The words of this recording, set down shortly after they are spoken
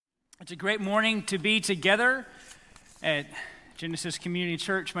It's a great morning to be together at Genesis Community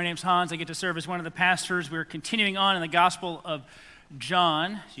Church. My name's Hans. I get to serve as one of the pastors. We're continuing on in the Gospel of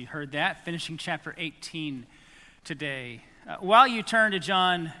John. You heard that, finishing chapter 18 today. While you turn to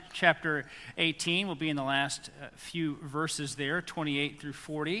John chapter 18, we'll be in the last few verses there, 28 through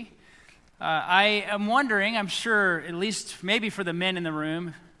 40. I am wondering, I'm sure, at least maybe for the men in the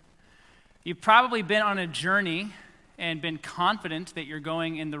room, you've probably been on a journey and been confident that you're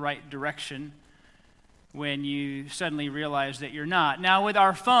going in the right direction when you suddenly realize that you're not. Now, with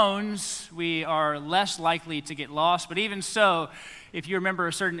our phones, we are less likely to get lost, but even so, if you remember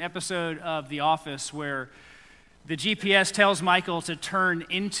a certain episode of The Office where the GPS tells Michael to turn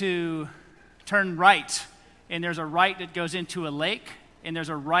right, and there's a right that goes into a lake, and there's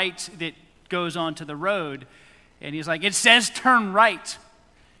a right that goes onto the road, and he's like, it says turn right.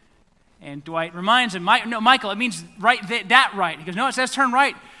 And Dwight reminds him, no, Michael, it means right, that right. He goes, no, it says turn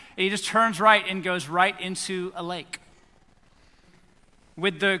right. And he just turns right and goes right into a lake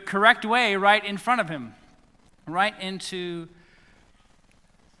with the correct way right in front of him, right into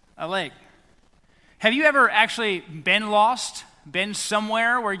a lake. Have you ever actually been lost, been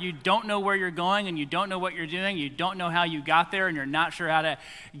somewhere where you don't know where you're going and you don't know what you're doing, you don't know how you got there, and you're not sure how to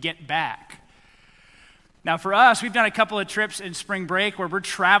get back? Now, for us, we've done a couple of trips in spring break where we're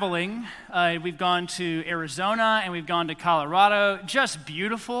traveling. We've gone to Arizona and we've gone to Colorado. Just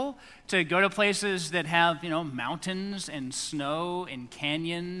beautiful to go to places that have, mountains and snow and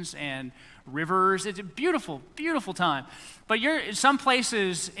canyons and rivers. It's a beautiful, beautiful time. But you're some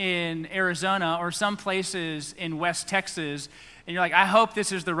places in Arizona or some places in West Texas, and you're like, I hope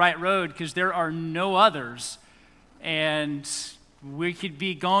this is the right road because there are no others. And we could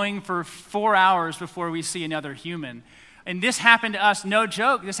be going for 4 hours before we see another human. And this happened to us, no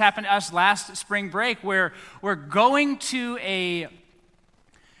joke, this happened to us last spring break where we're going to a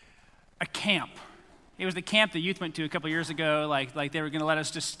camp. It was the camp the youth went to a couple years ago, like they were going to let us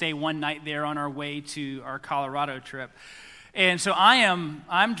just stay one night there on our way to our Colorado trip. And so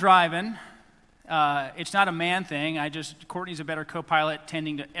I'm driving. It's not a man thing. Courtney's a better co-pilot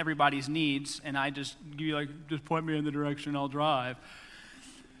tending to everybody's needs, and I just point me in the direction, I'll drive.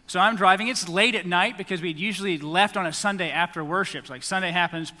 So I'm driving. It's late at night because we'd usually left on a Sunday after worship. Like Sunday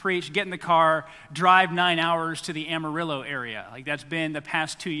happens, preach, get in the car, drive 9 hours to the Amarillo area. Like that's been the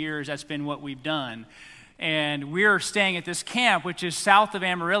past 2 years, that's been what we've done. And we're staying at this camp, which is south of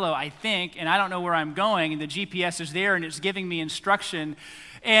Amarillo, I think, and I don't know where I'm going, and the GPS is there, and it's giving me instruction.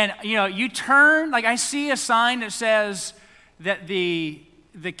 And, you turn, I see a sign that says that the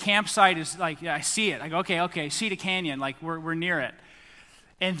campsite is, I see it. I go, okay, Cedar Canyon, we're near it.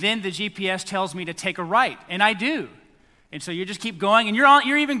 And then the GPS tells me to take a right, and I do. And so you just keep going, and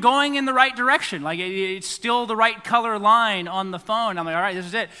you're even going in the right direction. It's still the right color line on the phone. I'm like, all right, this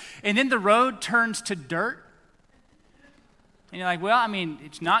is it. And then the road turns to dirt. And you're like, well,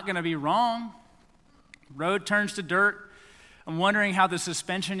 it's not going to be wrong. Road turns to dirt. I'm wondering how the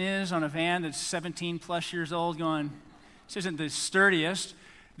suspension is on a van that's 17 plus years old going, this isn't the sturdiest.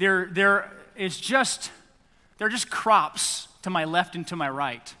 They're just crops to my left and to my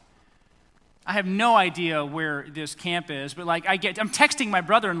right. I have no idea where this camp is, but I'm texting my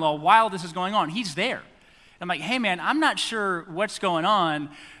brother-in-law while this is going on. He's there. I'm like, hey man, I'm not sure what's going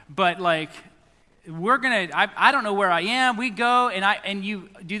on, but I don't know where I am. We go and you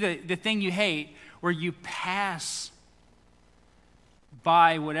do the thing you hate where you pass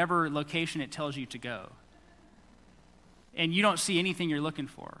by whatever location it tells you to go. And you don't see anything you're looking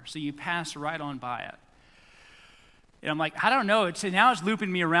for, so you pass right on by it. And I'm like, I don't know. Now it's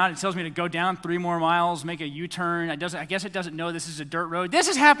looping me around. It tells me to go down 3 more miles, make a U-turn. I guess it doesn't know this is a dirt road. This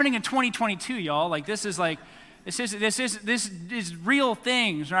is happening in 2022, y'all. This is real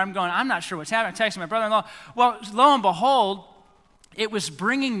things. Where I'm going, I'm not sure what's happening. I'm texting my brother-in-law. Well, lo and behold, it was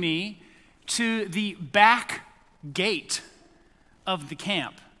bringing me to the back gate of the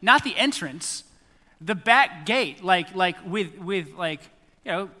camp, not the entrance, the back gate, with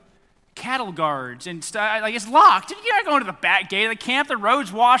cattle guards and stuff. It's locked. You're not going to the back gate of the camp. The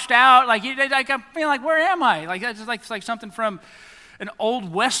road's washed out. I'm feeling where am I? That's like something from an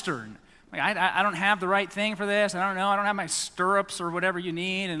old Western. I don't have the right thing for this. I don't know. I don't have my stirrups or whatever you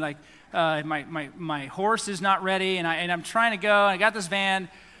need, and my horse is not ready, and I'm trying to go. I got this van.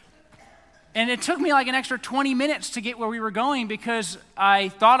 And it took me an extra 20 minutes to get where we were going because I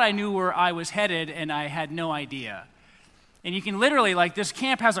thought I knew where I was headed and I had no idea. And you can literally, this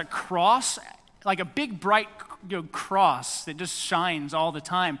camp has a cross, a big bright cross that just shines all the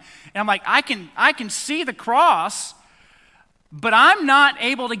time. And I'm like, I can see the cross, but I'm not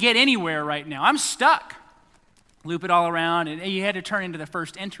able to get anywhere right now. I'm stuck. loop it all around, and you had to turn into the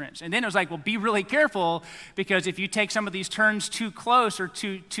first entrance. And then it was like, well, be really careful, because if you take some of these turns too close or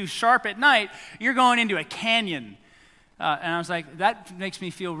too sharp at night, you're going into a canyon. And I was like, that makes me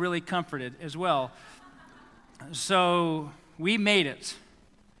feel really comforted as well. So we made it.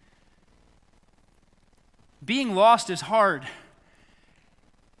 Being lost is hard.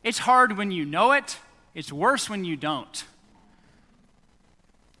 It's hard when you know it. It's worse when you don't.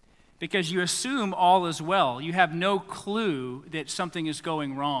 Because you assume all is well. You have no clue that something is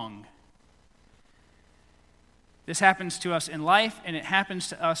going wrong. This happens to us in life, and it happens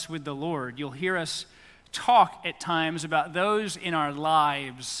to us with the Lord. You'll hear us talk at times about those in our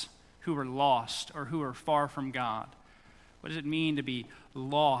lives who are lost or who are far from God. What does it mean to be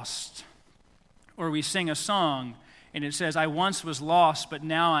lost? Or we sing a song, and it says, I once was lost, but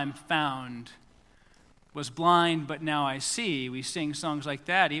now I'm found. Was blind, but now I see. We sing songs like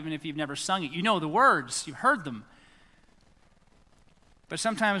that, even if you've never sung it. You know the words, you've heard them. But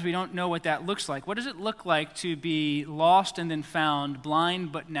sometimes we don't know what that looks like. What does it look like to be lost and then found,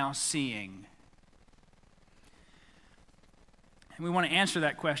 blind, but now seeing? And we want to answer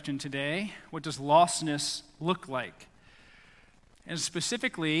that question today. What does lostness look like? And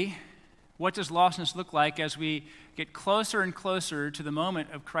specifically, what does lostness look like as we get closer and closer to the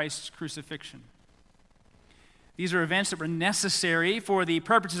moment of Christ's crucifixion? These are events that were necessary for the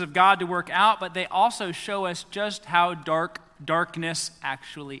purposes of God to work out, but they also show us just how darkness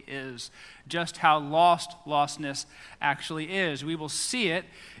actually is, just how lostness actually is. We will see it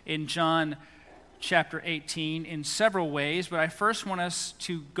in John chapter 18 in several ways, but I first want us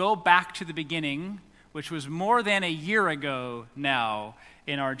to go back to the beginning, which was more than a year ago now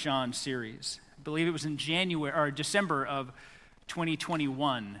in our John series. I believe it was in December of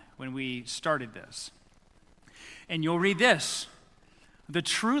 2021 when we started this. And you'll read this: the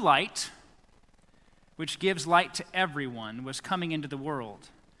true light, which gives light to everyone, was coming into the world.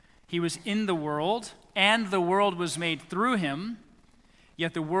 He was in the world, and the world was made through him,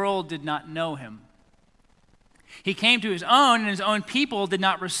 yet the world did not know him. He came to his own, and his own people did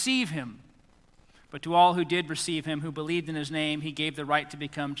not receive him. But to all who did receive him, who believed in his name, he gave the right to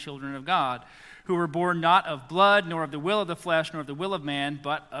become children of God, who were born not of blood, nor of the will of the flesh, nor of the will of man,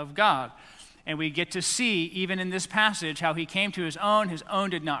 but of God. And we get to see, even in this passage, how he came to his own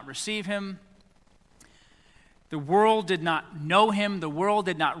did not receive him. The world did not know him, the world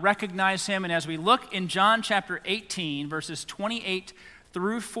did not recognize him. And as we look in John chapter 18, verses 28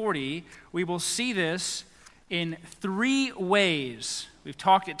 through 40, we will see this in three ways. We've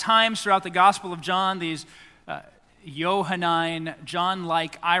talked at times throughout the Gospel of John, these Johannine,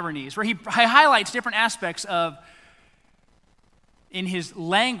 John-like ironies, where he highlights different aspects of in his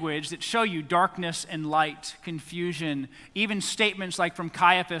language that show you darkness and light, confusion, even statements like from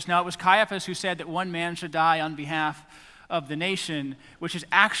Caiaphas. Now, it was Caiaphas who said that one man should die on behalf of the nation, which is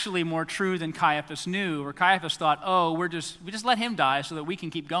actually more true than Caiaphas knew, where Caiaphas thought, we just let him die so that we can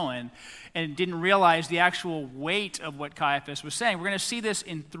keep going, and didn't realize the actual weight of what Caiaphas was saying. We're going to see this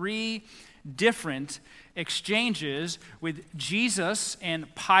in three different exchanges with Jesus and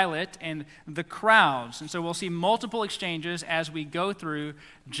Pilate and the crowds. And so we'll see multiple exchanges as we go through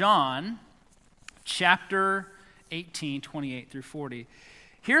John chapter 18, 28 through 40.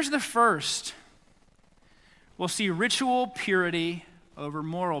 Here's the first. We'll see ritual purity over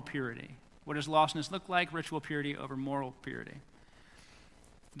moral purity. What does lostness look like? Ritual purity over moral purity.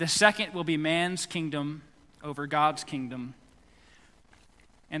 The second will be man's kingdom over God's kingdom.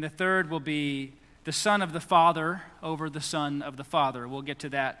 And the third will be the Son of the Father over the Son of the Father. We'll get to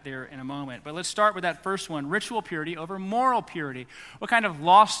that there in a moment. But let's start with that first one, ritual purity over moral purity. What kind of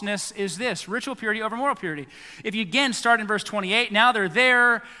lostness is this? Ritual purity over moral purity. If you again start in verse 28, now they're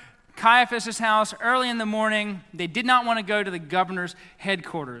there, Caiaphas' house, early in the morning. They did not want to go to the governor's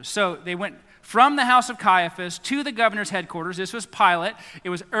headquarters. So they went from the house of Caiaphas to the governor's headquarters. This was Pilate. It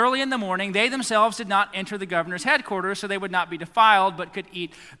was early in the morning. They themselves did not enter the governor's headquarters, so they would not be defiled, but could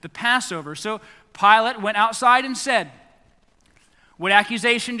eat the Passover. So Pilate went outside and said, "What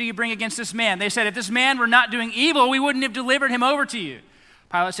accusation do you bring against this man?" They said, "If this man were not doing evil, we wouldn't have delivered him over to you."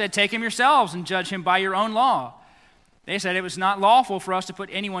 Pilate said, "Take him yourselves and judge him by your own law." They said, "It was not lawful for us to put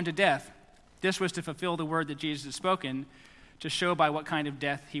anyone to death." This was to fulfill the word that Jesus had spoken, to show by what kind of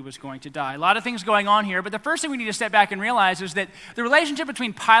death he was going to die. A lot of things going on here, but the first thing we need to step back and realize is that the relationship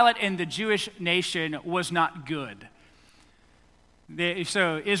between Pilate and the Jewish nation was not good.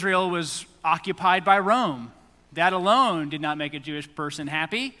 So Israel was occupied by Rome. That alone did not make a Jewish person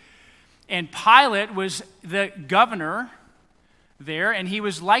happy. And Pilate was the governor there, and he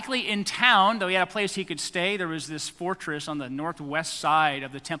was likely in town, though he had a place he could stay. There was this fortress on the northwest side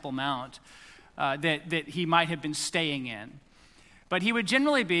of the Temple Mount that he might have been staying in. But he would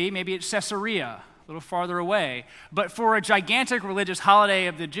generally be maybe at Caesarea, a little farther away. But for a gigantic religious holiday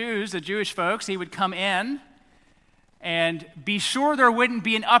of the Jews, the Jewish folks, he would come in and be sure there wouldn't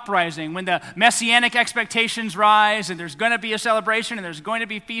be an uprising when the messianic expectations rise and there's going to be a celebration and there's going to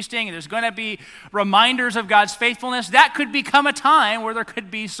be feasting and there's going to be reminders of God's faithfulness. That could become a time where there could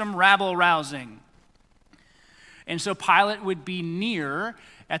be some rabble-rousing. And so Pilate would be near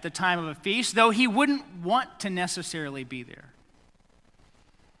at the time of a feast, though he wouldn't want to necessarily be there.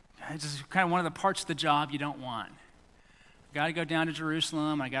 This is kind of one of the parts of the job you don't want. I've got to go down to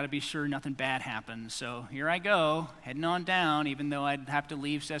Jerusalem. I got to be sure nothing bad happens. So here I go, heading on down, even though I'd have to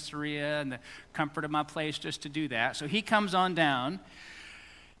leave Caesarea and the comfort of my place just to do that. So he comes on down,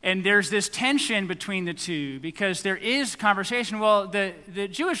 and there's this tension between the two because there is conversation. Well, the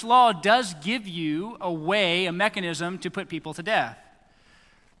Jewish law does give you a way, a mechanism to put people to death.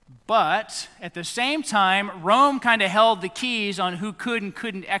 But at the same time, Rome kind of held the keys on who could and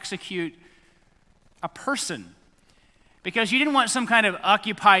couldn't execute a person. Because you didn't want some kind of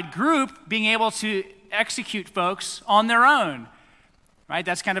occupied group being able to execute folks on their own. Right?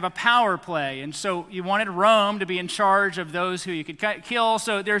 That's kind of a power play. And so you wanted Rome to be in charge of those who you could kill.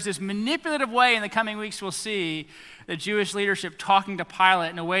 So there's this manipulative way in the coming weeks we'll see the Jewish leadership talking to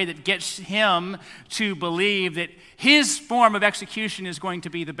Pilate in a way that gets him to believe that his form of execution is going to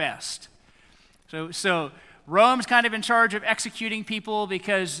be the best. So Rome's kind of in charge of executing people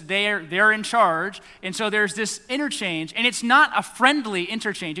because they're in charge. And so there's this interchange, and it's not a friendly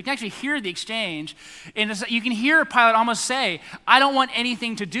interchange. You can actually hear the exchange, and you can hear Pilate almost say, I don't want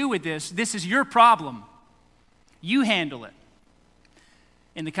anything to do with this. This is your problem. You handle it.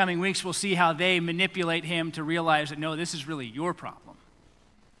 In the coming weeks, we'll see how they manipulate him to realize that, no, this is really your problem.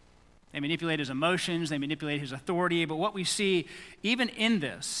 They manipulate his emotions, they manipulate his authority, but what we see even in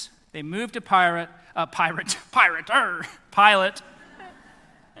this, they move to Pilate.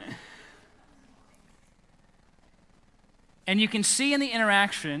 And you can see in the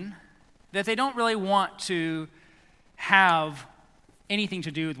interaction that they don't really want to have anything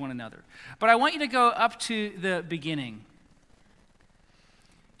to do with one another. But I want you to go up to the beginning.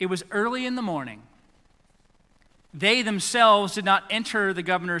 It was early in the morning. They themselves did not enter the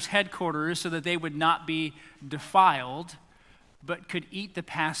governor's headquarters so that they would not be defiled, but could eat the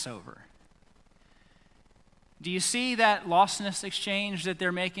Passover. Do you see that lostness exchange that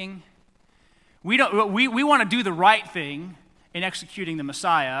they're making? We want to do the right thing in executing the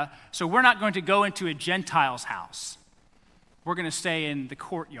Messiah, so we're not going to go into a Gentile's house. We're going to stay in the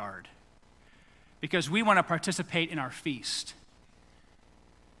courtyard because we want to participate in our feast.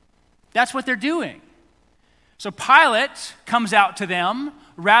 That's what they're doing. So Pilate comes out to them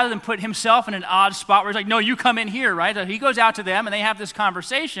rather than put himself in an odd spot where he's like, no, you come in here, right? So he goes out to them and they have this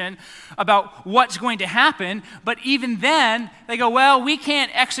conversation about what's going to happen. But even then, they go, well, we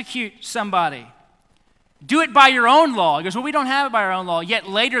can't execute somebody. Do it by your own law. He goes, well, we don't have it by our own law. Yet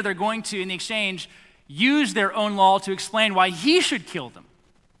later they're going to, in the exchange, use their own law to explain why he should kill them.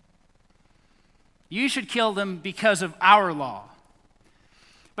 You should kill them because of our law.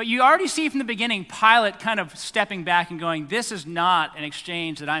 But you already see from the beginning Pilate kind of stepping back and going, this is not an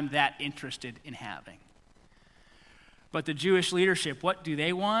exchange that I'm that interested in having. But the Jewish leadership, what do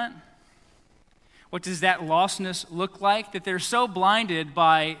they want? What does that lostness look like? That they're so blinded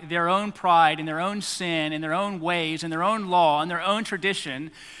by their own pride and their own sin and their own ways and their own law and their own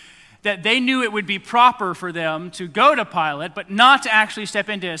tradition that they knew it would be proper for them to go to Pilate, but not to actually step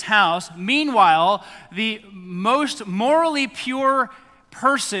into his house. Meanwhile, the most morally pure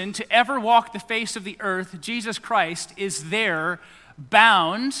person to ever walk the face of the earth, Jesus Christ, is there,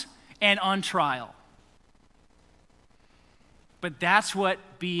 bound and on trial. But that's what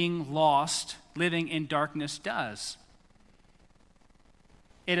being lost, living in darkness does.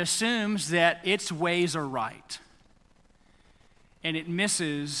 It assumes that its ways are right, and it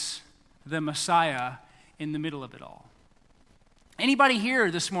misses the Messiah in the middle of it all. Anybody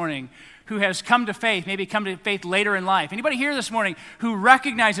here this morning who has come to faith, maybe come to faith later in life? Anybody here this morning who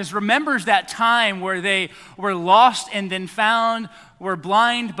remembers that time where they were lost and then found, were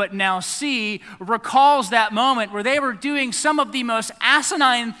blind but now see, recalls that moment where they were doing some of the most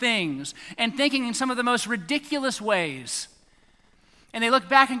asinine things and thinking in some of the most ridiculous ways. And they look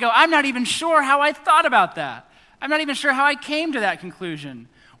back and go, I'm not even sure how I thought about that. I'm not even sure how I came to that conclusion.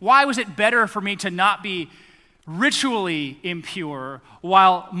 Why was it better for me to not be ritually impure,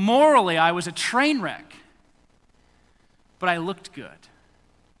 while morally I was a train wreck? But I looked good.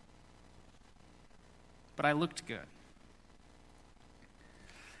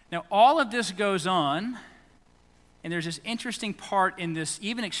 Now, all of this goes on And there's this interesting part in this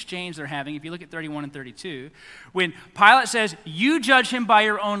even exchange they're having, if you look at 31 and 32, when Pilate says, you judge him by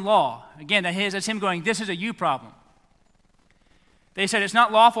your own law. Again, that's him going, this is a you problem. They said it's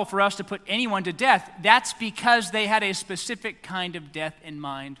not lawful for us to put anyone to death. That's because they had a specific kind of death in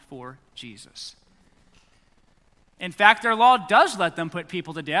mind for Jesus. In fact, their law does let them put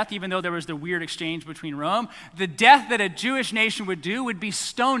people to death, even though there was the weird exchange between Rome. The death that a Jewish nation would do would be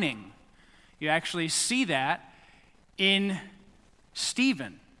stoning. You actually see that in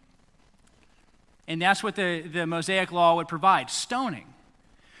Stephen. And that's what the Mosaic law would provide, stoning.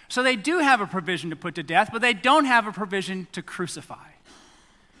 So they do have a provision to put to death, but they don't have a provision to crucify.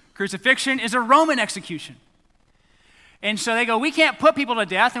 Crucifixion is a Roman execution. And so they go, we can't put people to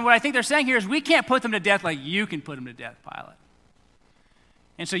death. And what I think they're saying here is we can't put them to death like you can put them to death, Pilate.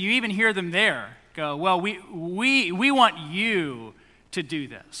 And so you even hear them there go, well, we want you to do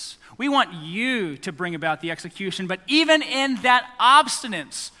this. We want you to bring about the execution. But even in that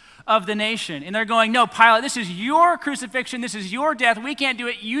obstinance of the nation, and they're going, no, Pilate, this is your crucifixion, this is your death, we can't do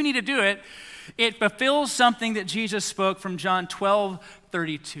it, you need to do it. It fulfills something that Jesus spoke from John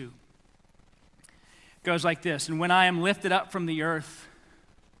 12:32. It goes like this, and when I am lifted up from the earth,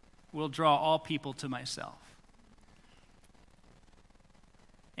 will draw all people to myself.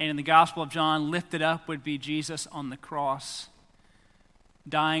 And in the Gospel of John, lifted up would be Jesus on the cross,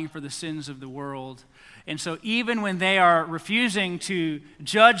 dying for the sins of the world. And so even when they are refusing to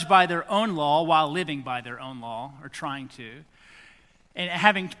judge by their own law while living by their own law, or trying to, and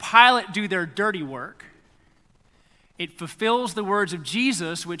having Pilate do their dirty work, it fulfills the words of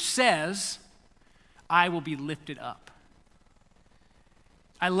Jesus, which says, I will be lifted up.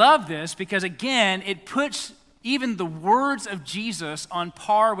 I love this because, again, it puts even the words of Jesus on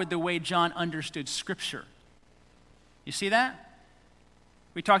par with the way John understood Scripture. You see that?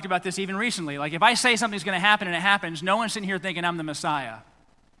 We talked about this even recently. Like, if I say something's going to happen and it happens, no one's sitting here thinking I'm the Messiah.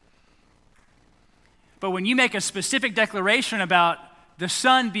 But when you make a specific declaration about the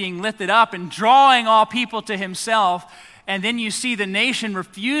Son being lifted up and drawing all people to himself, and then you see the nation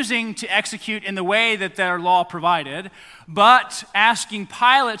refusing to execute in the way that their law provided, but asking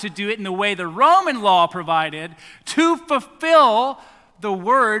Pilate to do it in the way the Roman law provided to fulfill the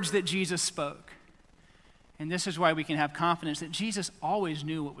words that Jesus spoke. And this is why we can have confidence that Jesus always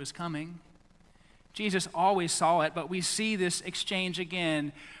knew what was coming. Jesus always saw it, but we see this exchange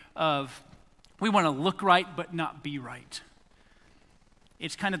again of we want to look right but not be right.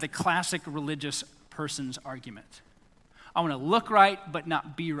 It's kind of the classic religious person's argument. I want to look right but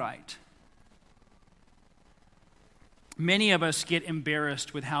not be right. Many of us get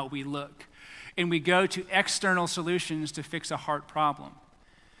embarrassed with how we look, and we go to external solutions to fix a heart problem.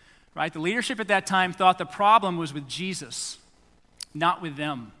 Right? The leadership at that time thought the problem was with Jesus, not with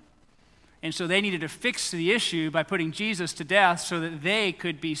them. And so they needed to fix the issue by putting Jesus to death so that they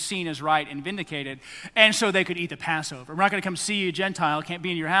could be seen as right and vindicated, and so they could eat the Passover. We're not going to come see you, Gentile, can't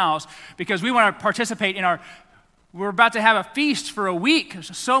be in your house, because we want to participate in we're about to have a feast for a week.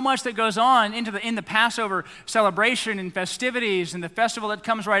 There's so much that goes on in the Passover celebration and festivities and the festival that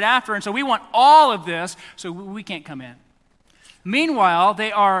comes right after, and so we want all of this, so we can't come in. Meanwhile,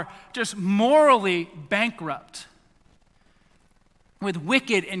 they are just morally bankrupt with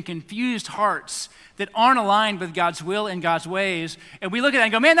wicked and confused hearts that aren't aligned with God's will and God's ways. And we look at that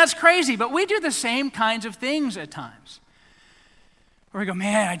and go, man, that's crazy. But we do the same kinds of things at times. Where we go,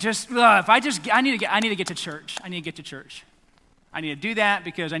 man, I need to get to church. I need to get to church. I need to do that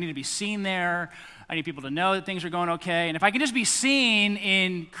because I need to be seen there. I need people to know that things are going okay. And if I can just be seen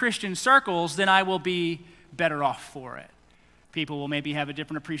in Christian circles, then I will be better off for it. People will maybe have a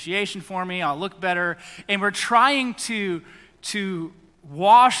different appreciation for me. I'll look better. And we're trying to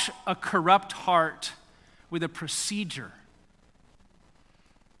wash a corrupt heart with a procedure.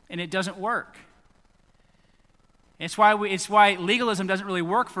 And it doesn't work. It's why legalism doesn't really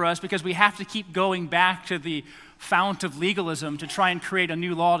work for us, because we have to keep going back to the fount of legalism to try and create a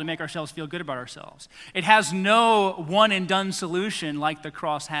new law to make ourselves feel good about ourselves. It has no one-and-done solution like the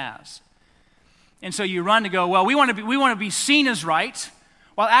cross has. And so you run to go, well, we want to be seen as right,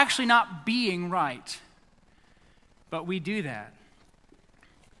 while actually not being right. But we do that.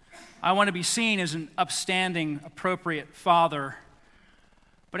 I want to be seen as an upstanding, appropriate father,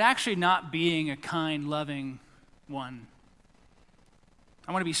 but actually not being a kind, loving one.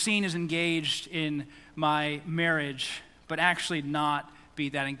 I want to be seen as engaged in my marriage, but actually not be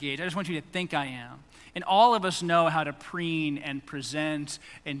that engaged. I just want you to think I am. And all of us know how to preen and present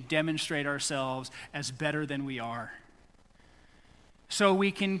and demonstrate ourselves as better than we are, so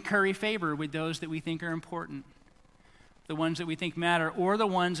we can curry favor with those that we think are important. the ones that we think matter, or the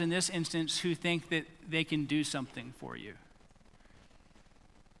ones in this instance who think that they can do something for you.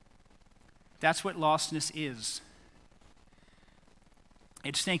 That's what lostness is.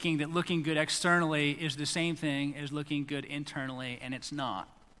 It's thinking that looking good externally is the same thing as looking good internally, and it's not.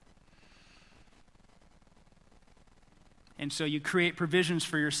 And so you create provisions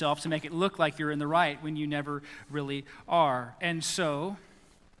for yourself to make it look like you're in the right when you never really are. And so,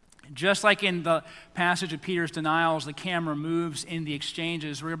 just like in the passage of Peter's denials, the camera moves in the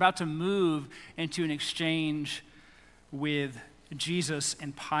exchanges. We're about to move into an exchange with Jesus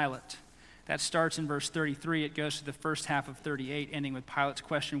and Pilate. That starts in verse 33. It goes to the first half of 38, ending with Pilate's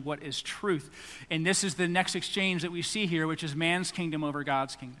question, what is truth? And this is the next exchange that we see here, which is man's kingdom over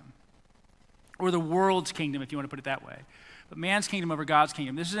God's kingdom. Or the world's kingdom, if you want to put it that way. But man's kingdom over God's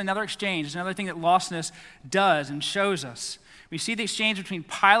kingdom. This is another exchange. It's another thing that lostness does and shows us. We see the exchange between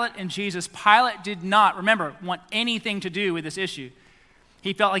Pilate and Jesus. Pilate did not, remember, want anything to do with this issue.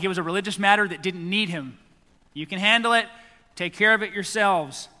 He felt like it was a religious matter that didn't need him. You can handle it. Take care of it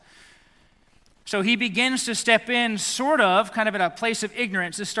yourselves. So he begins to step in kind of at a place of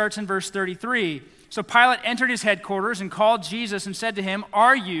ignorance. This starts in verse 33. So Pilate entered his headquarters and called Jesus and said to him,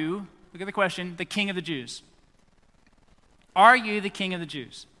 are you, look at the question, the king of the Jews? Are you the king of the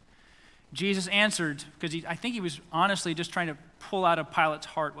Jews? Jesus answered, because I think he was honestly just trying to pull out of Pilate's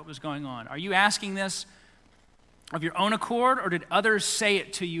heart what was going on. Are you asking this of your own accord, or did others say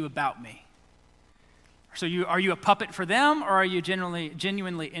it to you about me? So are you a puppet for them, or are you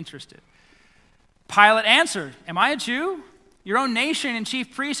genuinely interested? Pilate answered, am I a Jew? Your own nation and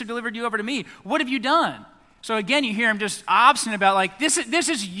chief priests have delivered you over to me. What have you done? So again, you hear him just obstinate about like, this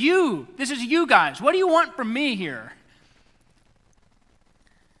is you. This is you guys. What do you want from me here?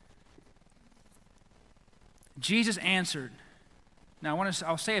 Jesus answered. Now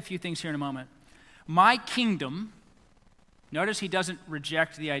I'll say a few things here in a moment. My kingdom, notice he doesn't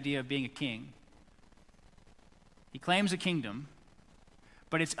reject the idea of being a king. He claims a kingdom,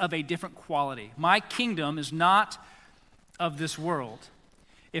 but it's of a different quality. My kingdom is not of this world.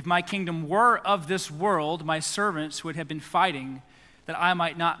 If my kingdom were of this world, my servants would have been fighting that I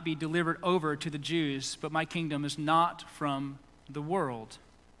might not be delivered over to the Jews, but my kingdom is not from the world.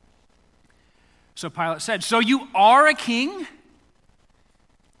 So Pilate said, so you are a king?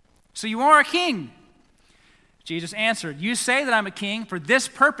 So you are a king. Jesus answered, you say that I'm a king. For this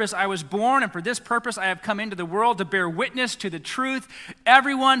purpose I was born, and for this purpose I have come into the world, to bear witness to the truth.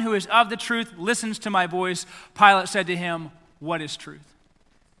 Everyone who is of the truth listens to my voice. Pilate said to him, what is truth?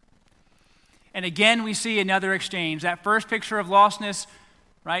 And again we see another exchange. That first picture of lostness,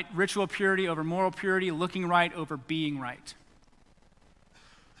 right? Ritual purity over moral purity, looking right over being right.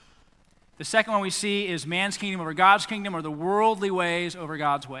 The second one we see is man's kingdom over God's kingdom, or the worldly ways over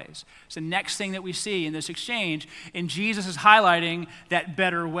God's ways. It's the next thing that we see in this exchange, and Jesus is highlighting that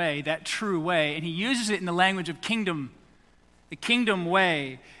better way, that true way, and he uses it in the language of kingdom, the kingdom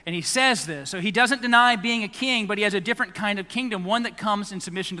way, and he says this. So he doesn't deny being a king, but he has a different kind of kingdom, one that comes in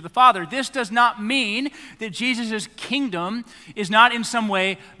submission to the Father. This does not mean that Jesus' kingdom is not in some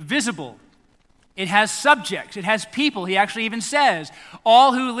way visible. It has subjects. It has people. He actually even says,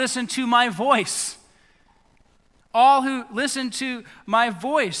 all who listen to my voice. All who listen to my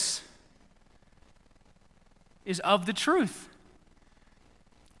voice is of the truth.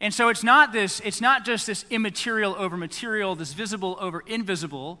 And so it's not just this immaterial over material, this visible over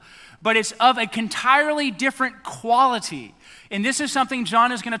invisible, but it's of an entirely different quality. And this is something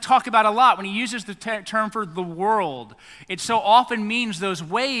John is going to talk about a lot when he uses the term for the world. It so often means those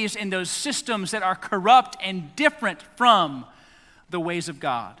ways and those systems that are corrupt and different from the ways of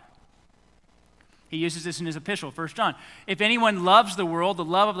God. He uses this in his epistle, 1 John. If anyone loves the world, the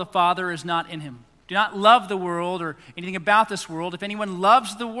love of the Father is not in him. Do not love the world or anything about this world. If anyone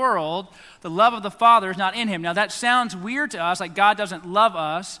loves the world, the love of the Father is not in him. Now that sounds weird to us, like God doesn't love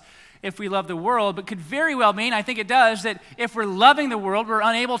us if we love the world, but could very well mean, I think it does, that if we're loving the world, we're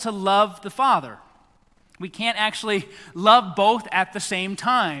unable to love the Father. We can't actually love both at the same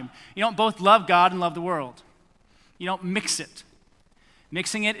time. You don't both love God and love the world. You don't mix it.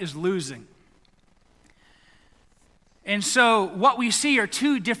 Mixing it is losing. And so what we see are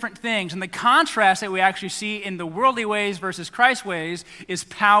two different things. And the contrast that we actually see in the worldly ways versus Christ's ways is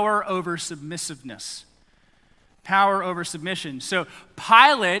power over submissiveness. Power over submission. So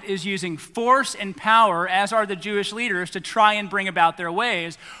Pilate is using force and power, as are the Jewish leaders, to try and bring about their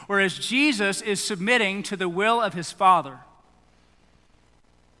ways, whereas Jesus is submitting to the will of his Father.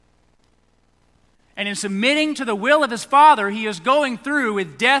 And in submitting to the will of his Father, he is going through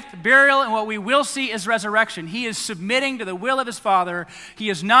with death, burial, and what we will see is resurrection. He is submitting to the will of his Father. He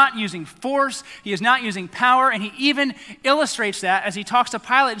is not using force. He is not using power. And he even illustrates that as he talks to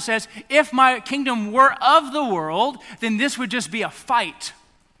Pilate and says, if my kingdom were of the world, then this would just be a fight.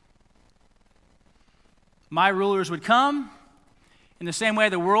 My rulers would come. In the same way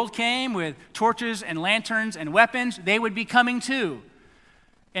the world came with torches and lanterns and weapons, they would be coming too.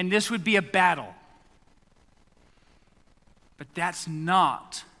 And this would be a battle. But that's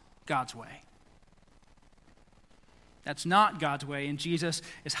not God's way. That's not God's way, and Jesus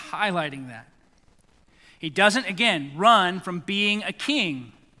is highlighting that. He doesn't, again, run from being a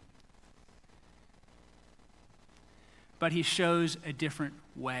king, but he shows a different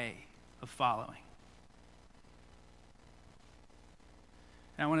way of following.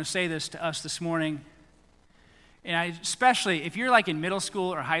 And I want to say this to us this morning, and especially if you're like in middle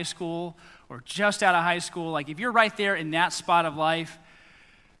school or high school or just out of high school, like if you're right there in that spot of life,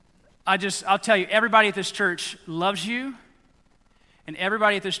 I'll tell you, everybody at this church loves you, and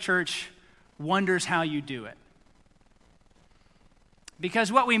everybody at this church wonders how you do it.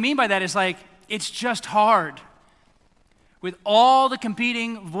 Because what we mean by that is like, it's just hard. With all the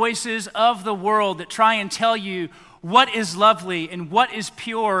competing voices of the world that try and tell you what is lovely and what is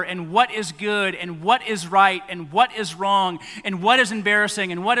pure and what is good and what is right and what is wrong and what is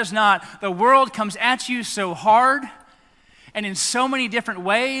embarrassing and what is not. The world comes at you so hard and in so many different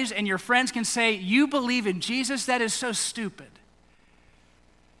ways, and your friends can say, you believe in Jesus? That is so stupid.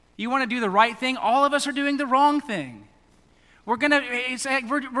 You want to do the right thing? All of us are doing the wrong thing. We're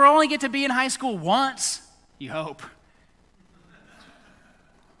only get to be in high school once, you hope.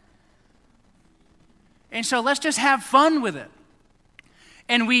 And so let's just have fun with it.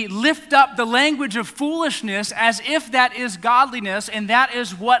 And we lift up the language of foolishness as if that is godliness, and that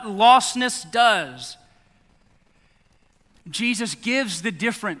is what lostness does. Jesus gives the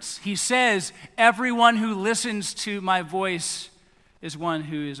difference. He says, everyone who listens to my voice is one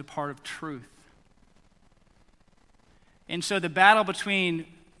who is a part of truth. And so the battle between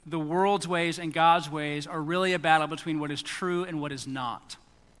the world's ways and God's ways are really a battle between what is true and what is not.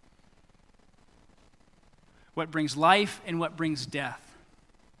 What brings life and what brings death.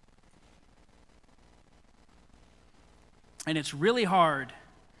 And it's really hard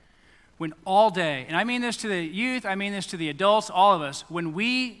when all day, and I mean this to the youth, I mean this to the adults, all of us, when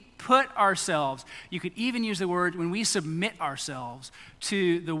we put ourselves, you could even use the word, when we submit ourselves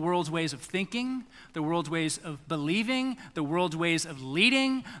to the world's ways of thinking, the world's ways of believing, the world's ways of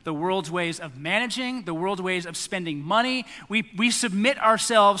leading, the world's ways of managing, the world's ways of spending money. We submit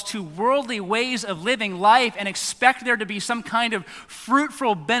ourselves to worldly ways of living life and expect there to be some kind of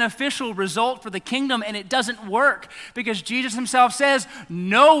fruitful, beneficial result for the kingdom, and it doesn't work because Jesus himself says,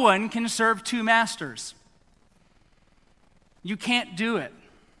 no one can serve two masters. You can't do it.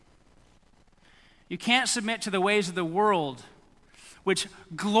 You can't submit to the ways of the world, which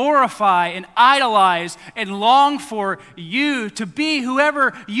glorify and idolize and long for you to be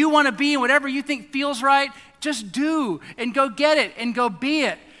whoever you want to be and whatever you think feels right. Just do and go get it and go be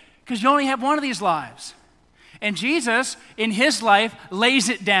it, because you only have one of these lives. And Jesus, in his life, lays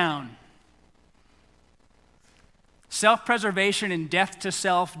it down. Self-preservation and death to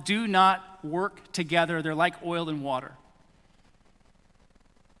self do not work together. They're like oil and water.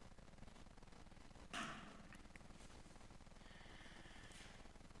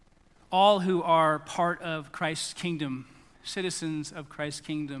 All who are part of Christ's kingdom, citizens of Christ's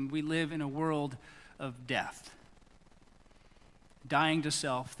kingdom, we live in a world of death. Dying to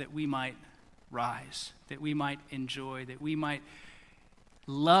self that we might rise, that we might enjoy, that we might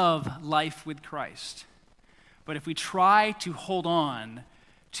love life with Christ. But if we try to hold on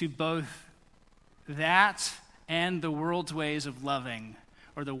to both that and the world's ways of loving,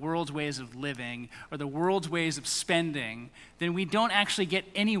 or the world's ways of living, or the world's ways of spending, then we don't actually get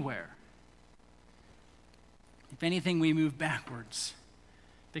anywhere. If anything, we move backwards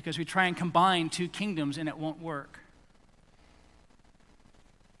because we try and combine two kingdoms and it won't work.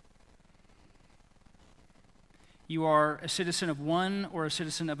 You are a citizen of one or a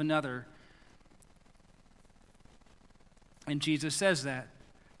citizen of another. And Jesus says that.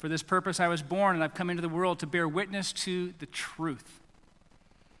 For this purpose I was born and I've come into the world to bear witness to the truth.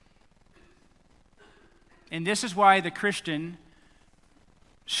 And this is why the Christian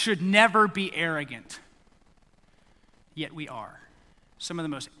should never be arrogant. Yet we are. Some of the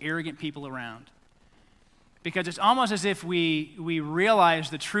most arrogant people around. Because it's almost as if we realize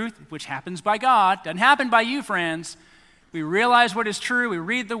the truth, which happens by God. Doesn't happen by you, friends. We realize what is true, we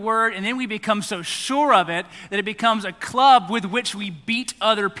read the word, and then we become so sure of it that it becomes a club with which we beat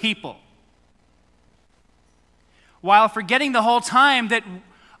other people. while forgetting the whole time that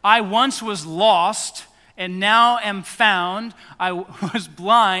I once was lost and now am found. I was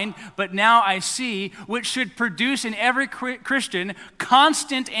blind, but now I see, which should produce in every Christian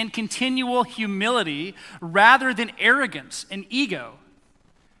constant and continual humility rather than arrogance and ego.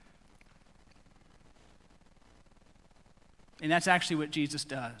 And that's actually what Jesus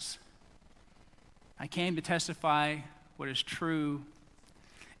does. I came to testify what is true.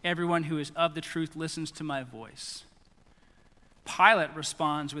 Everyone who is of the truth listens to my voice. Pilate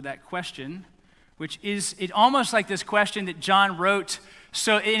responds with that question, which is almost like this question that John wrote,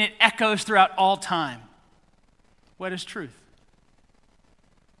 and it echoes throughout all time. What is truth?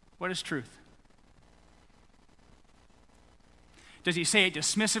 What is truth? Does he say it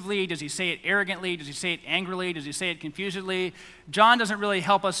dismissively? Does he say it arrogantly? Does he say it angrily? Does he say it confusedly? John doesn't really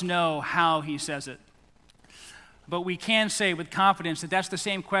help us know how he says it. But we can say with confidence that that's the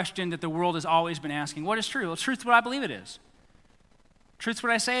same question that the world has always been asking. What is true? Well, truth is what I believe it is. Truth is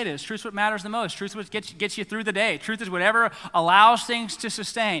what I say it is. Truth is what matters the most. Truth is what gets you through the day. Truth is whatever allows things to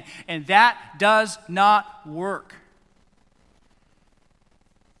sustain. And that does not work.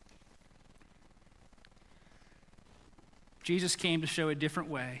 Jesus came to show a different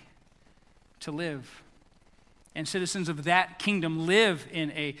way to live. And citizens of that kingdom live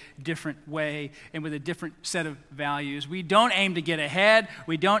in a different way and with a different set of values. We don't aim to get ahead.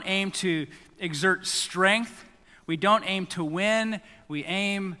 We don't aim to exert strength. We don't aim to win. We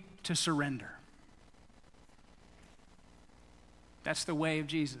aim to surrender. That's the way of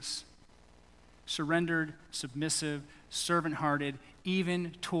Jesus. Surrendered, submissive, servant-hearted,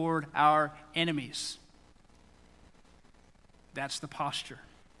 even toward our enemies. That's the posture.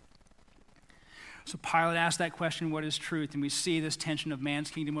 So Pilate asked that question, what is truth? And we see this tension of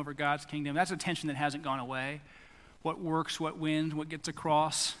man's kingdom over God's kingdom. That's a tension that hasn't gone away. What works, what wins, what gets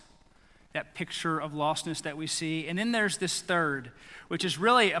across. That picture of lostness that we see. And then there's this third, which is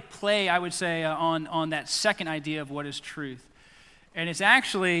really a play, I would say, on that second idea of what is truth. And it's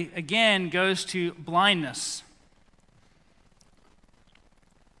actually, again, goes to blindness.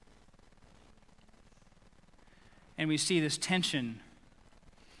 And we see this tension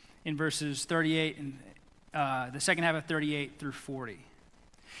in verses 38 and the second half of 38 through 40.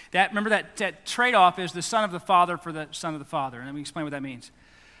 Remember that trade-off is the son of the father for the son of the father. And let me explain what that means.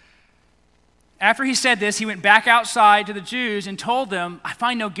 After he said this, he went back outside to the Jews and told them, I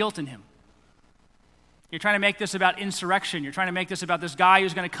find no guilt in him. You're trying to make this about insurrection. You're trying to make this about this guy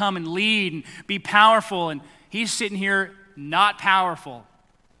who's going to come and lead and be powerful. And he's sitting here not powerful.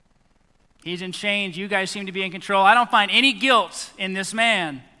 He's in chains. You guys seem to be in control. I don't find any guilt in this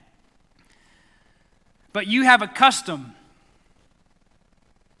man. But you have a custom,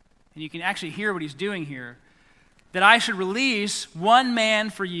 and you can actually hear what he's doing here, that I should release one man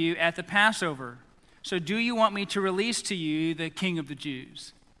for you at the Passover. So do you want me to release to you the King of the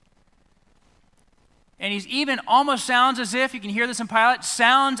Jews? And he's even almost sounds as if, you can hear this in Pilate,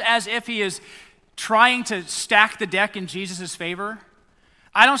 sounds as if he is trying to stack the deck in Jesus' favor.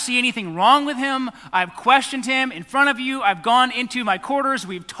 I don't see anything wrong with him. I've questioned him in front of you. I've gone into my quarters.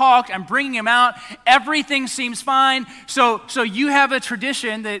 We've talked. I'm bringing him out. Everything seems fine. So you have a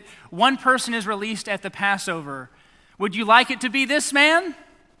tradition that one person is released at the Passover. Would you like it to be this man?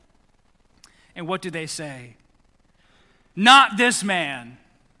 And what do they say? Not this man.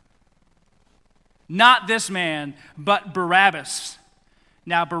 Not this man, but Barabbas.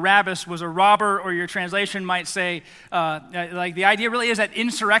 Now, Barabbas was a robber, or your translation might say, like the idea really is that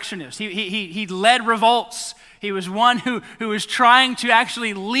insurrectionist. He led revolts. He was one who was trying to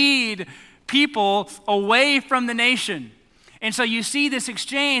actually lead people away from the nation. And so you see this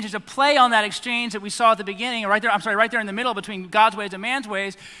exchange. There's a play on that exchange that we saw at the beginning, right there in the middle between God's ways and man's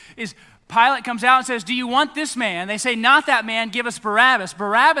ways, is Pilate comes out and says, do you want this man? They say, not that man, give us Barabbas.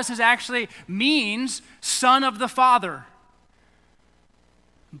 Barabbas actually means son of the Father.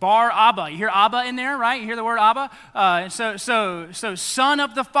 Bar Abba. You hear Abba in there, right? You hear the word Abba? So son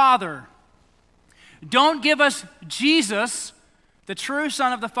of the Father. Don't give us Jesus, the true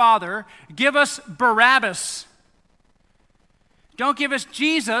son of the Father. Give us Barabbas. Don't give us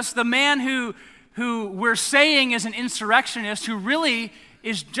Jesus, the man who we're saying is an insurrectionist, who really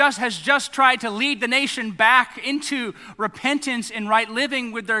has just tried to lead the nation back into repentance and right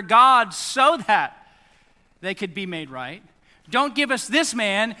living with their God so that they could be made right. Don't give us this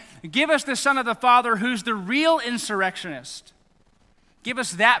man. Give us the son of the Father who's the real insurrectionist. Give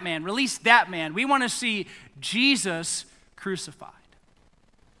us that man. Release that man. We want to see Jesus crucified.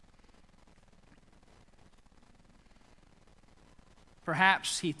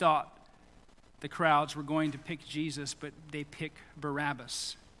 Perhaps he thought the crowds were going to pick Jesus, but they pick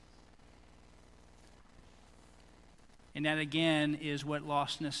Barabbas. And that, again, is what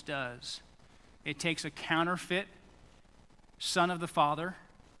lostness does. It takes a counterfeit son of the Father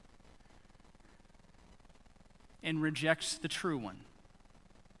and rejects the true one.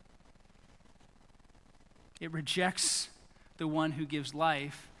 It rejects the one who gives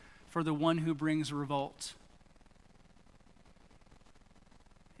life for the one who brings revolt.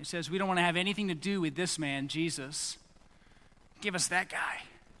 It says, we don't want to have anything to do with this man, Jesus. Give us that guy.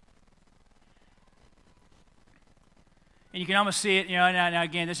 And you can almost see it, now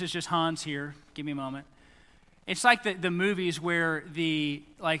again, this is just Hans here. Give me a moment. It's like the movies where the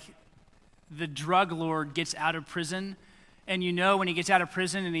drug lord gets out of prison, and when he gets out of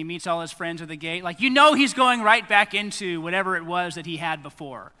prison and he meets all his friends at the gate, he's going right back into whatever it was that he had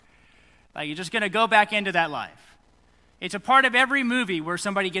before. You're just going to go back into that life. It's a part of every movie where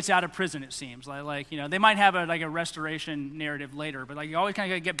somebody gets out of prison, it seems. They might have a restoration narrative later, but you always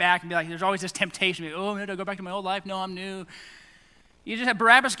kind of get back and be there's always this temptation. Oh, no, do I go back to my old life? No, I'm new. You just have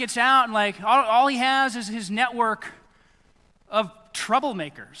Barabbas gets out, and all he has is his network of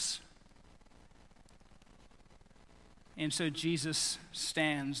troublemakers. And so Jesus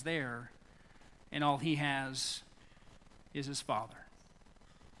stands there, and all he has is his Father.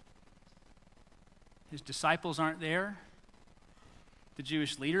 His disciples aren't there. The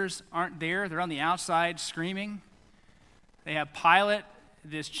Jewish leaders aren't there. They're on the outside screaming. They have Pilate,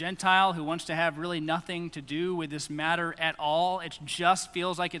 this Gentile who wants to have really nothing to do with this matter at all. It just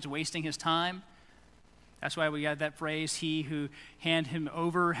feels like it's wasting his time. That's why we got that phrase, he who hand him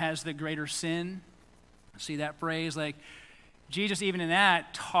over has the greater sin. See that phrase? Jesus, even in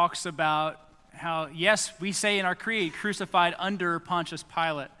that, talks about how, yes, we say in our creed, crucified under Pontius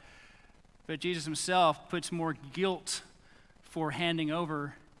Pilate. But Jesus himself puts more guilt for handing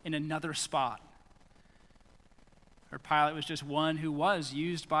over in another spot. Or Pilate was just one who was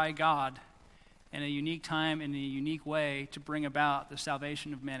used by God in a unique time, in a unique way, to bring about the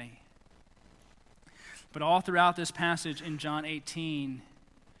salvation of many. But all throughout this passage in John 18,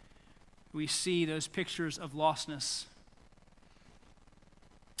 we see those pictures of lostness.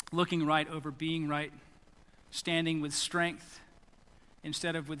 Looking right over being right, standing with strength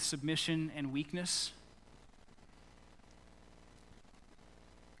instead of with submission and weakness.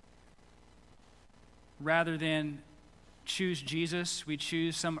 Rather than choose Jesus, we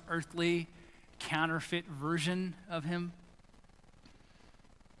choose some earthly counterfeit version of him.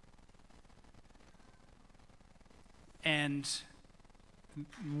 And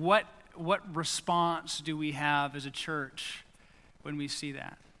what response do we have as a church when we see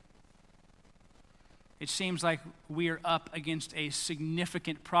that? It seems like we are up against a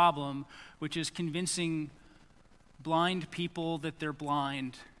significant problem, which is convincing blind people that they're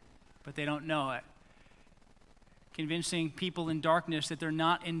blind, but they don't know it. Convincing people in darkness that they're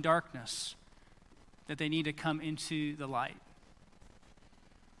not in darkness, that they need to come into the light.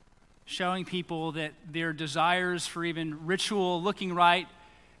 Showing people that their desires for even ritual looking right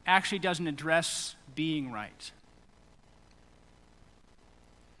actually doesn't address being right.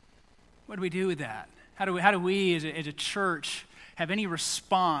 What do we do with that? How do we as a church have any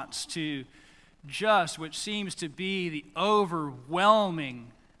response to just what seems to be the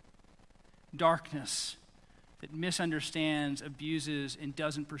overwhelming darkness that misunderstands, abuses, and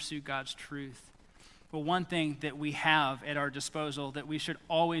doesn't pursue God's truth? Well, one thing that we have at our disposal that we should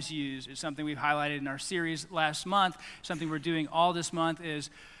always use is something we've highlighted in our series last month, something we're doing all this month, is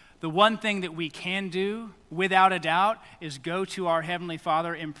the one thing that we can do, without a doubt, is go to our Heavenly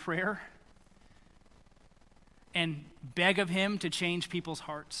Father in prayer and beg of him to change people's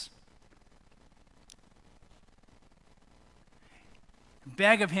hearts.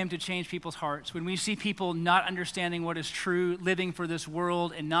 Beg of him to change people's hearts. When we see people not understanding what is true, living for this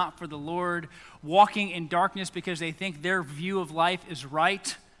world and not for the Lord, walking in darkness because they think their view of life is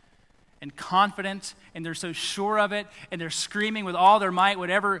right and confident, and they're so sure of it, and they're screaming with all their might,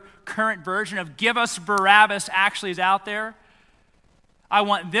 whatever current version of "give us Barabbas" actually is out there. I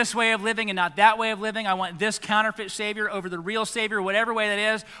want this way of living and not that way of living. I want this counterfeit Savior over the real Savior, whatever way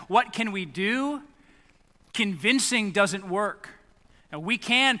that is. What can we do? Convincing doesn't work. Now, we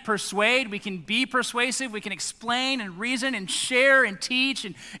can persuade, we can be persuasive, we can explain and reason and share and teach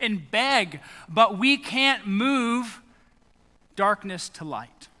and beg, but we can't move darkness to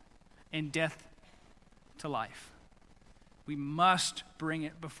light and death to life. We must bring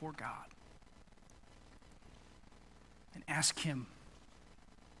it before God and ask him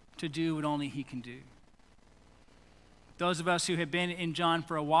to do what only he can do. Those of us who have been in John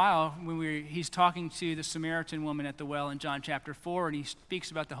for a while, he's talking to the Samaritan woman at the well in John chapter 4, and he speaks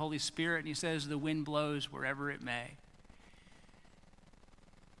about the Holy Spirit, and he says, the wind blows wherever it may.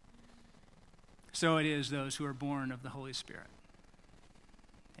 so it is those who are born of the Holy Spirit.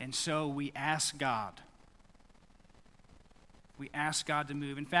 And so we ask God. We ask God to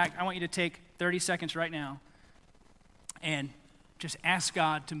move. In fact, I want you to take 30 seconds right now and just ask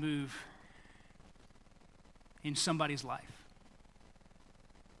God to move in somebody's life.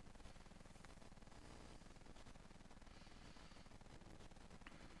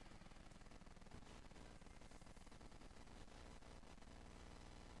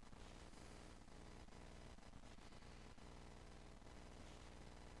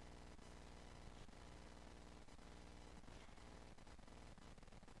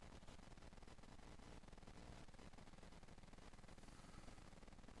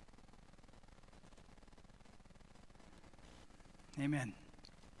 Amen.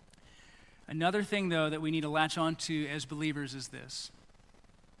 Another thing, though, that we need to latch on to as believers is this: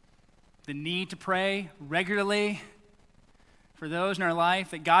 the need to pray regularly for those in our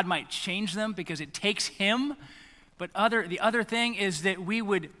life that God might change them because it takes Him. But the other thing is that we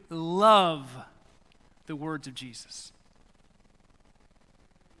would love the words of Jesus.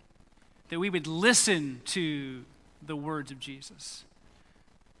 That we would listen to the words of Jesus.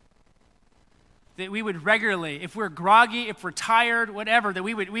 That we would regularly, if we're groggy, if we're tired, whatever, that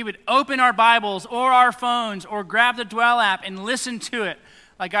we would open our Bibles or our phones or grab the Dwell app and listen to it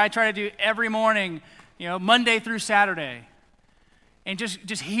like I try to do every morning, Monday through Saturday. And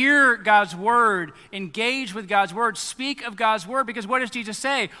just hear God's word, engage with God's word, speak of God's word, because what does Jesus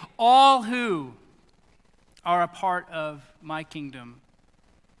say? All who are a part of my kingdom,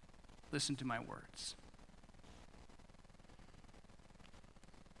 listen to my words.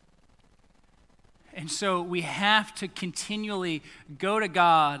 And so we have to continually go to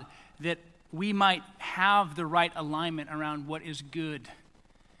God that we might have the right alignment around what is good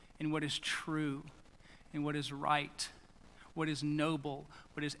and what is true and what is right, what is noble,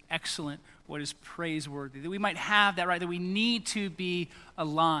 what is excellent, what is praiseworthy. That we might have that right, that we need to be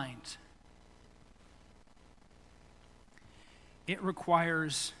aligned. It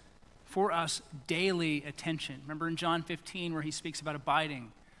requires for us daily attention. Remember in John 15 where he speaks about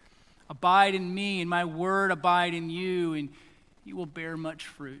abiding. Abide in me, and my word abide in you, and you will bear much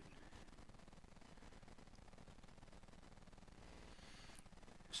fruit.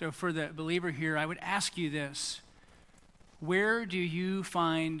 So for the believer here, I would ask you this: where do you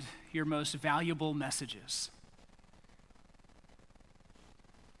find your most valuable messages?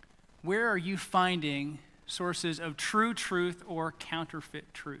 Where are you finding sources of true truth or counterfeit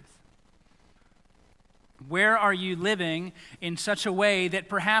truth? Where are you living in such a way that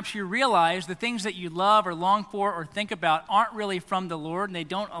perhaps you realize the things that you love or long for or think about aren't really from the Lord, and they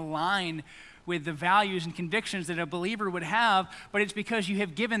don't align with the values and convictions that a believer would have, but it's because you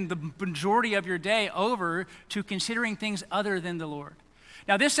have given the majority of your day over to considering things other than the Lord.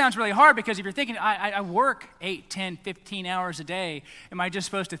 Now, this sounds really hard because if you're thinking, I work 8, 10, 15 hours a day, am I just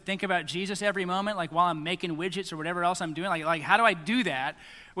supposed to think about Jesus every moment, like while I'm making widgets or whatever else I'm doing? Like how do I do that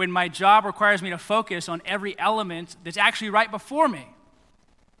when my job requires me to focus on every element that's actually right before me?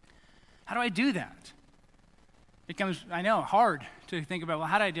 How do I do that? It becomes, I know, hard to think about, well,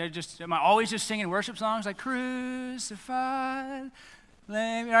 how do I do it? Am I always just singing worship songs like Crucified?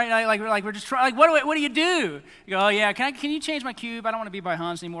 Right? Like we're just trying. Like, what do you do? You go, oh yeah, can you change my cube? I don't want to be by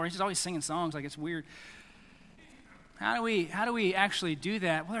Hans anymore. He's just always singing songs. Like, it's weird. How do we actually do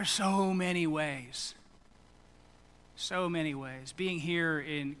that? Well, there's so many ways. So many ways. Being here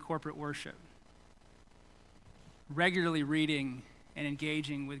in corporate worship, regularly reading and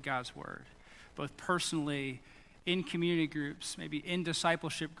engaging with God's word, both personally, in community groups, maybe in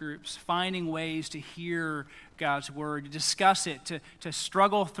discipleship groups, finding ways to hear God's word, to discuss it, to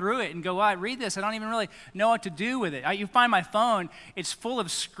struggle through it and go, well, I read this, I don't even really know what to do with it. You find my phone, it's full of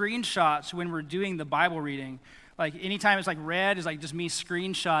screenshots when we're doing the Bible reading. Like anytime it's like red is like just me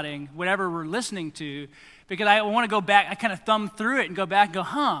screenshotting whatever we're listening to, because I want to go back, I kind of thumb through it and go back and go,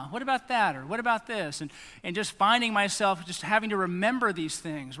 what about that? Or what about this? And just finding myself just having to remember these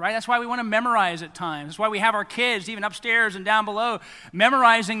things, right? That's why we want to memorize at times. That's why we have our kids, even upstairs and down below,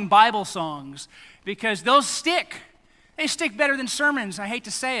 memorizing Bible songs, because those stick. They stick better than sermons. I hate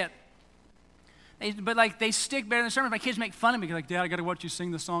to say it. But they stick better than sermons. My kids make fun of me because like, Dad, I got to watch you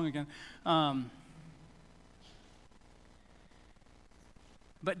sing the song again.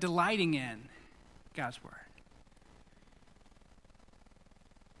 But delighting in God's word.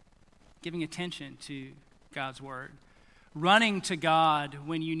 Giving attention to God's word. Running to God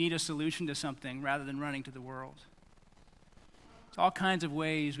when you need a solution to something rather than running to the world. There's all kinds of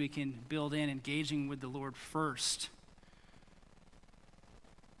ways we can build in engaging with the Lord first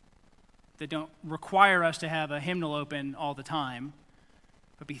that don't require us to have a hymnal open all the time,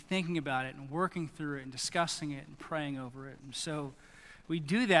 but be thinking about it and working through it and discussing it and praying over it. And so we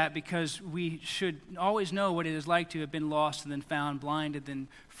do that because we should always know what it is like to have been lost and then found, blinded then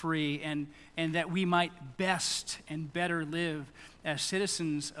free, and that we might best and better live as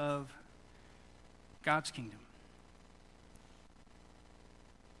citizens of God's kingdom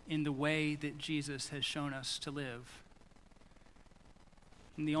in the way that Jesus has shown us to live,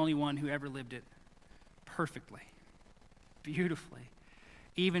 and the only one who ever lived it perfectly, beautifully,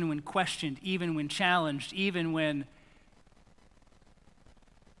 even when questioned, even when challenged, even when,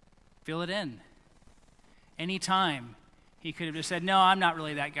 fill it in. Anytime he could have just said, no, I'm not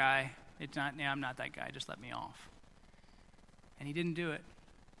really that guy. I'm not that guy. Just let me off. And he didn't do it.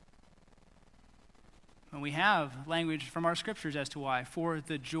 And we have language from our scriptures as to why. For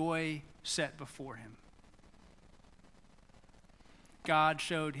the joy set before him. God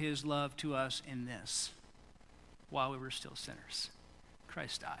showed his love to us in this. While we were still sinners,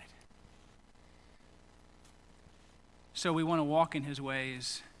 Christ died. So we want to walk in his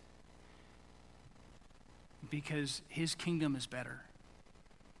ways because his kingdom is better.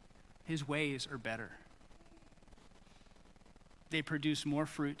 His ways are better. They produce more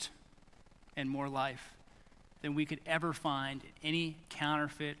fruit and more life than we could ever find in any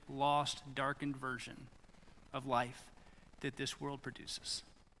counterfeit, lost, darkened version of life that this world produces.